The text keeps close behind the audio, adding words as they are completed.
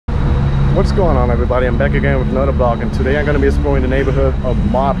What's going on, everybody? I'm back again with another vlog, and today I'm going to be exploring the neighborhood of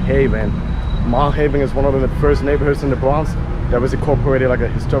Mott Haven. Mott Haven is one of the first neighborhoods in the Bronx that was incorporated like a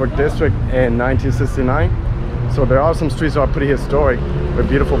historic district in 1969. So there are some streets that are pretty historic with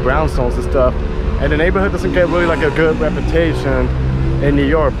beautiful brownstones and stuff, and the neighborhood doesn't get really like a good reputation in New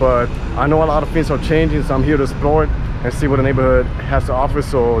York, but I know a lot of things are changing, so I'm here to explore it and see what the neighborhood has to offer,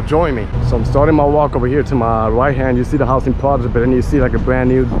 so join me. So I'm starting my walk over here. To my right hand you see the housing project, but then you see like a brand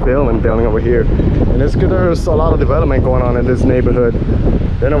new building over here, and there's a lot of development going on in this neighborhood.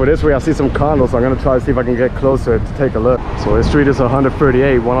 Then over this way I see some condos, so I'm gonna try to see if I can get closer to take a look. So this street is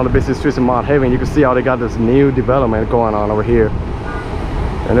 138, one of the busiest streets in Mott Haven. You can see how they got this new development going on over here,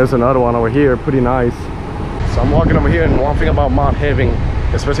 and there's another one over here, pretty nice. So I'm walking over here, and one thing about Mott Haven,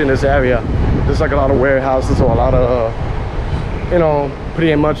 especially in this area, there's like a lot of warehouses or a lot of you know,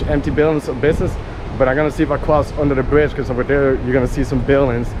 pretty much empty buildings of business. But I'm gonna see if I cross under the bridge, because over there you're gonna see some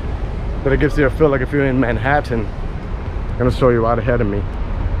buildings, but it gives you a feel like if you're in Manhattan. I'm gonna show you right ahead of me.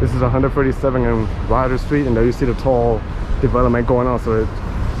 This is 137 and Ryder Street, and there you see the tall development going on. So it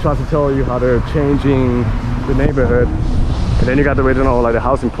tries to tell you how they're changing the neighborhood. And then you got the original like the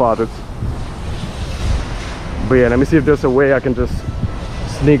housing projects. But yeah, let me see if there's a way I can just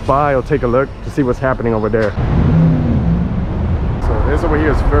sneak by or take a look to see what's happening over there. So this over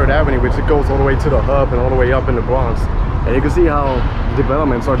here is 3rd Avenue, which it goes all the way to the hub and all the way up in the Bronx. And you can see how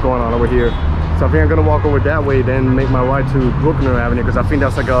developments are going on over here. So I think I'm gonna walk over that way, then make my way to Brooklyn Avenue, because I think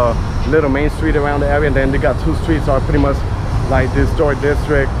that's like a little main street around the area. And then they got two streets that are pretty much like the historic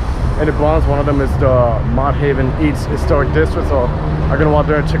district in the Bronx. One of them is the Mott Haven East Historic District. So I'm gonna walk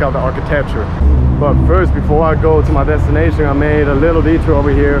there and check out the architecture. But first, before I go to my destination, I made a little detour over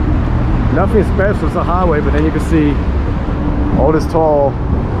here. Nothing special, it's a highway, but then you can see all this tall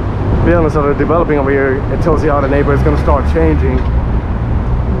buildings that are developing over here. It tells you how the neighborhood is gonna start changing.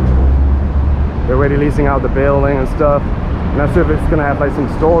 They're already leasing out the building and stuff. I'm not sure if it's gonna have like some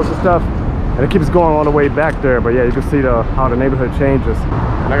stores and stuff. And it keeps going all the way back there, but yeah, you can see how the neighborhood changes.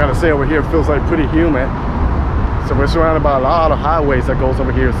 And I gotta say, over here it feels like pretty humid. So we're surrounded by a lot of highways that goes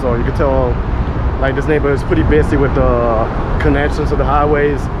over here, so you can tell like this neighborhood is pretty busy with the connections of the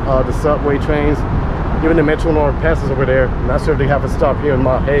highways, the subway trains, even the Metro North passes over there. I'm not sure if they have a stop here in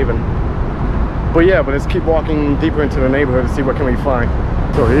Mott Haven. But yeah, but let's keep walking deeper into the neighborhood and see what can we find.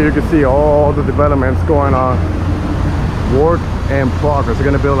 So here you can see all the developments going on. Work and progress. They're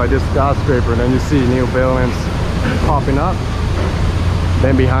gonna build like this skyscraper, and then you see new buildings popping up.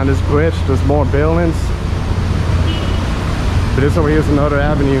 Then behind this bridge, there's more buildings. But this over here is another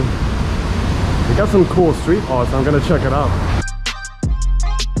avenue. They got some cool street art, so I'm gonna check it out.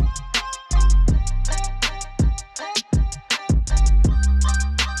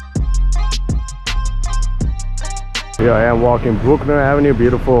 Here I am walking Brooklyn Avenue,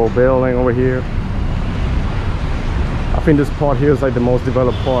 beautiful building over here. I think this part here is like the most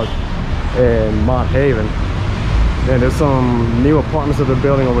developed part in Mott Haven. Then there's some new apartments that they're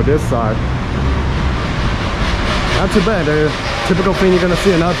building over this side. Not too bad. The typical thing you're gonna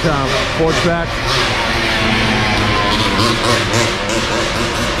see in Uptown. 4 tracks.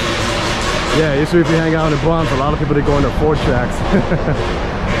 Yeah, usually if you hang out in the Bronx, a lot of people they go into 4 tracks.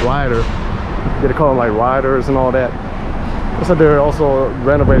 Rider. They call them like riders and all that. So they're also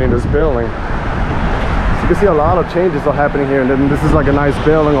renovating this building. So you can see a lot of changes are happening here. And then this is like a nice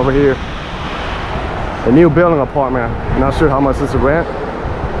building over here. A new building apartment. I'm not sure how much this is rent.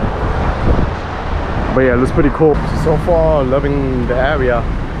 But yeah, it looks pretty cool. So far, loving the area.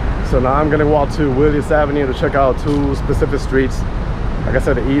 So now I'm gonna walk to Williams Avenue to check out 2 specific streets. Like I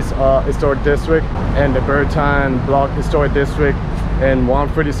said, the East Historic District and the Bertine Block Historic District, and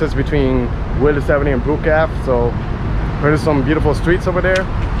 136 between Williams Avenue and Brook Ave. So there's some beautiful streets over there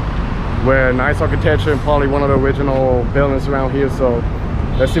where nice architecture and probably one of the original buildings around here. So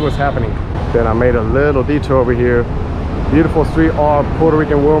let's see what's happening. Then I made a little detour over here. Beautiful street art, Puerto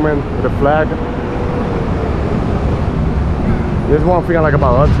Rican woman with a flag. There's one thing I like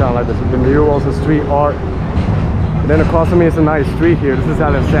about Uptown, like the murals and street art. And then across from me is a nice street here. This is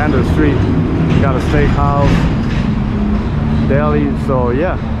Alexander Street. You got a steakhouse, deli. So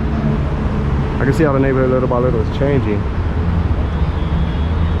yeah, I can see how the neighborhood little by little is changing.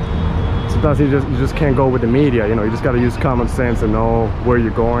 Sometimes you just can't go with the media, you know. You just got to use common sense and know where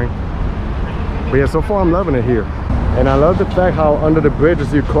you're going. But yeah, so far I'm loving it here. And I love the fact how under the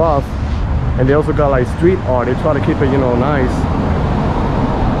bridges you cross, and they also got like street art. They try to keep it, you know, nice.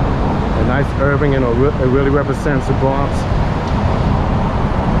 A nice urban, you know, it really represents the Bronx.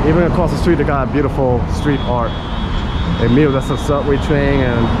 Even across the street they got beautiful street art. A meal, that's a subway train,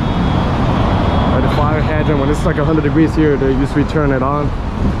 and the fire hydrant. When it's like 100 degrees here, they usually turn it on.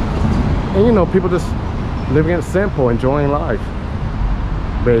 And you know, people just living it simple, enjoying life.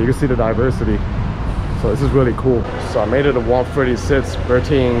 But you can see the diversity. So this is really cool. So I made it a 136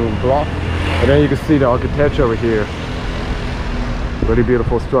 13 block. And then you can see the architecture over here. Really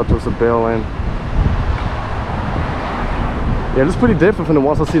beautiful structures of building. Yeah, it's pretty different from the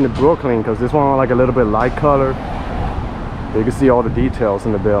ones I see in Brooklyn, because this one like a little bit light color. But you can see all the details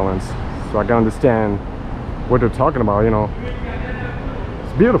in the buildings. So I can understand what they're talking about, you know.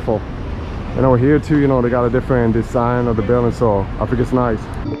 It's beautiful. And over here too, you know, they got a different design of the building, so I think it's nice.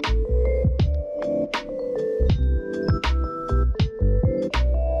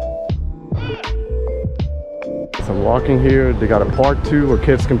 So I'm walking here. They got a park too where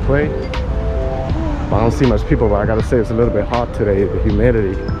kids can play. But I don't see much people, but I gotta say it's a little bit hot today, the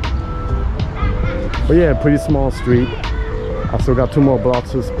humidity. But yeah, pretty small street. I still got 2 more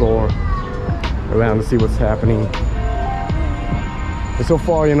blocks to explore around to see what's happening. And so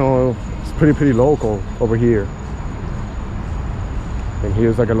far, you know, it's pretty local over here. And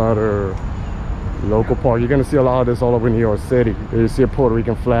here's like another local park. You're gonna see a lot of this all over New York City. You see a Puerto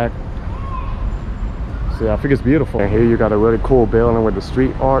Rican flag. So yeah, I think it's beautiful. And here you got a really cool building with the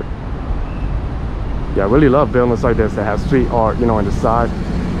street art. Yeah, I really love buildings like this that have street art, you know, on the side.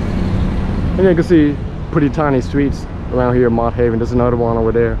 And you can see pretty tiny streets around here in Mott Haven. There's another one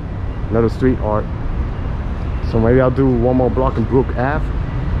over there, another street art. So maybe I'll do 1 more block in Brook Ave,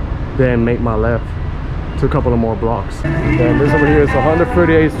 then make my left to a couple of more blocks. And this over here is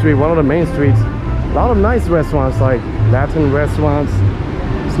 138th Street, one of the main streets. A lot of nice restaurants, like Latin restaurants.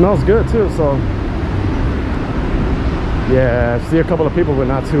 Smells good too, so yeah, I see a couple of people, but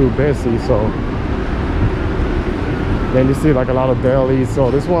not too busy. So then you see like a lot of delis. So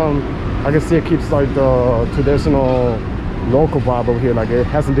this one, I can see it keeps like the traditional local vibe over here. Like it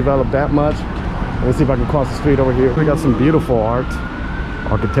hasn't developed that much. Let me see if I can cross the street over here. We got some beautiful art,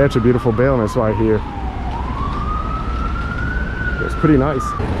 architecture, beautiful buildings right here. It's pretty nice.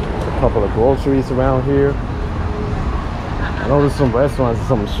 A couple of groceries around here. I know there's some restaurants and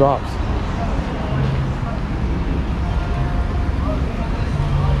some shops.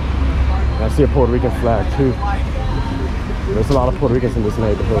 And I see a Puerto Rican flag too. There's a lot of Puerto Ricans in this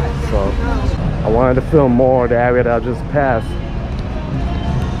neighborhood, so I wanted to film more of the area that I just passed.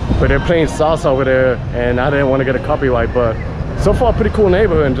 But they're playing salsa over there, and I didn't want to get a copyright. But so far, pretty cool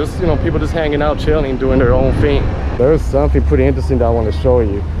neighborhood, and just, you know, people just hanging out, chilling, doing their own thing. There's something pretty interesting that I want to show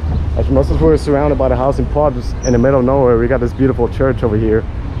you. As much as we're surrounded by the housing projects in the middle of nowhere, we got this beautiful church over here.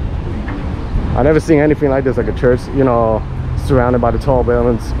 I never seen anything like this, like a church, you know, surrounded by the tall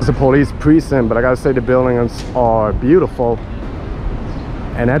buildings. It's a police precinct, but I gotta say the buildings are beautiful.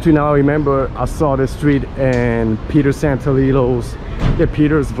 And actually now I remember I saw this street in Peter Santalilo's,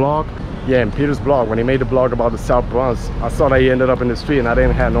 Peter's vlog. Yeah, in Peter's vlog, when he made the vlog about the South Bronx, I saw that he ended up in the street and I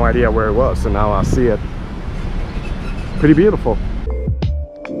didn't have no idea where it was. So now I see it. Pretty beautiful.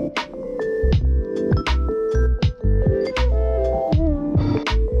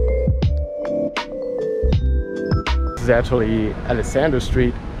 This is actually Alexander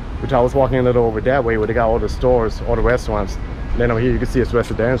Street, which I was walking a little over that way where they got all the stores, all the restaurants. And then over here you can see it's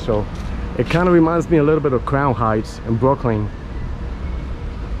residential. It kind of reminds me a little bit of Crown Heights in Brooklyn.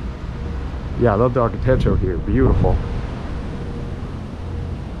 Yeah, I love the architecture here, beautiful.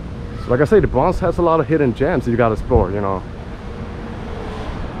 So like I say, the Bronx has a lot of hidden gems that you gotta explore, you know.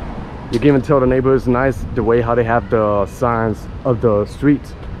 You can even tell the neighborhood's nice, the way how they have the signs of the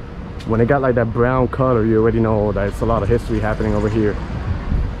streets. When they got like that brown color, you already know that it's a lot of history happening over here.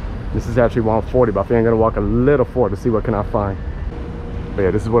 This is actually 140, but I think I'm gonna walk a little forward to see what can I find. But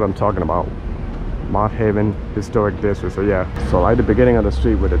yeah, this is what I'm talking about. Mott Haven Historic District. So yeah, so like the beginning of the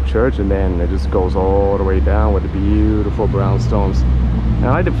street with the church, and then it just goes all the way down with the beautiful brownstones. And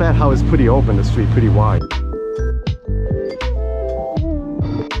I like the fact how it's pretty open, the street, pretty wide.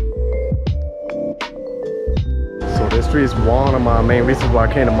 So this street is one of my main reasons why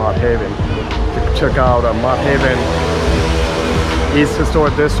I came to Mott Haven. To check out Mott Haven East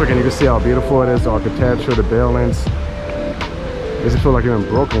Historic District, and you can see how beautiful it is, the architecture, the buildings. It doesn't feel like you're in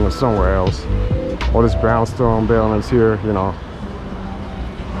Brooklyn or somewhere else. All these brownstone buildings here, you know.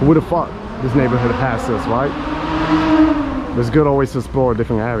 Who would have thought this neighborhood has this, right? It's good always to explore a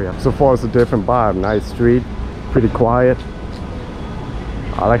different area. So far it's a different vibe. Nice street, pretty quiet.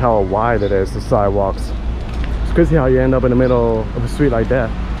 I like how wide it is, the sidewalks. It's crazy how you end up in the middle of a street like that.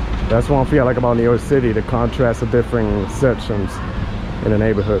 That's one thing I like about New York City, the contrast of different sections in the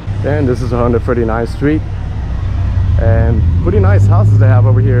neighborhood. And this is 139th Street. And pretty nice houses they have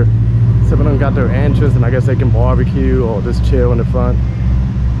over here. Some of them got their entrance, and I guess they can barbecue or just chill in the front.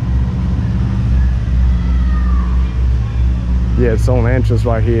 Yeah, its own entrance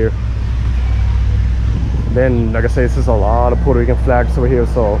right here. Then, like I say, it's just a lot of Puerto Rican flags over here.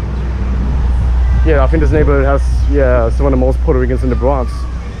 So yeah, I think this neighborhood has, yeah, some of the most Puerto Ricans in the Bronx,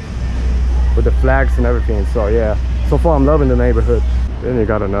 with the flags and everything. So yeah, so far I'm loving the neighborhood. Then you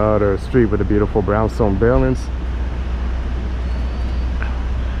got another street with the beautiful brownstone buildings.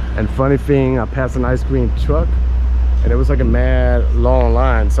 And funny thing, I passed an ice cream truck and it was like a mad long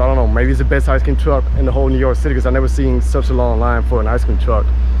line. So I don't know, maybe it's the best ice cream truck in the whole New York City, because I've never seen such a long line for an ice cream truck.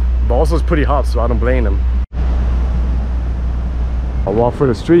 But also it's pretty hot, so I don't blame them. I walk through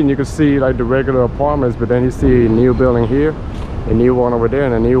the street and you can see like the regular apartments, but then you see a new building here, a new one over there,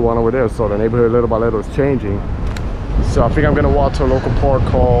 and a new one over there. So the neighborhood little by little is changing. So I think I'm gonna walk to a local park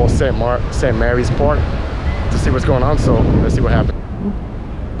called St. Mary's Park to see what's going on. So let's see what happens.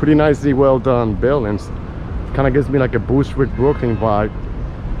 Pretty nicely well done buildings. Kind of gives me like a Bushwick, Brooklyn vibe.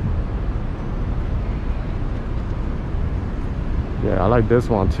 Yeah, I like this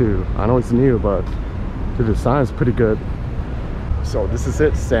one too. I know it's new, but the design's pretty good. So this is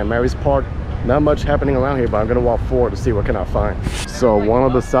it, St. Mary's Park. Not much happening around here, but I'm gonna walk forward to see what can I find. So one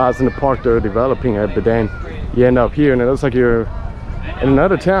of the sides in the park they're developing it, but then you end up here and it looks like you're in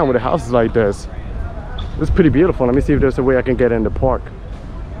another town with houses like this. It's pretty beautiful. Let me see if there's a way I can get in the park.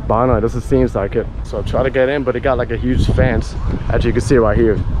 But I don't know, it doesn't seem like it. So I try to get in, but it got like a huge fence. As you can see right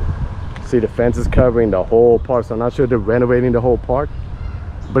here. See, the fence is covering the whole park, so I'm not sure they're renovating the whole park.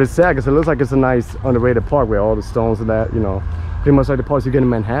 But it's sad because it looks like it's a nice underrated park with all the stones and that, you know, pretty much like the parks you get in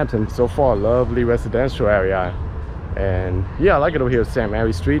Manhattan. So far, lovely residential area. And yeah, I like it over here at St.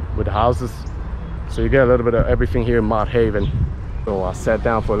 Mary Street with the houses. So you get a little bit of everything here in Mott Haven. So I sat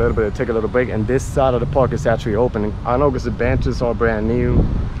down for a little bit to take a little break, and this side of the park is actually open. I know because the benches are brand new.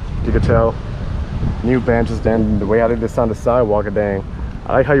 You can tell, new benches. Then the way I did this on the sidewalk, and dang,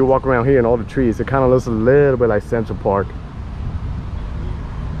 I like how you walk around here and all the trees. It kind of looks a little bit like Central Park.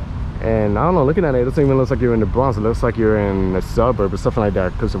 And I don't know, looking at it, it doesn't even look like you're in the Bronx. It looks like you're in a suburb or something like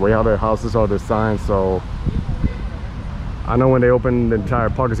that, because the way how their houses are designed. So I know when they open the entire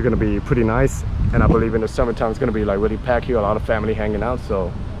park, it's going to be pretty nice. And I believe in the summertime it's going to be like really packed here, a lot of family hanging out.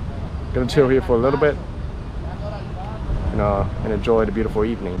 So gonna chill here for a little bit, you know, and enjoy the beautiful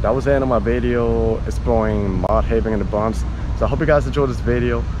evening. That was the end of my video exploring Mott Haven in the Bronx. So I hope you guys enjoyed this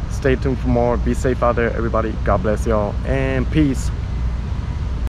video. Stay tuned for more. Be safe out there, everybody. God bless y'all, and peace.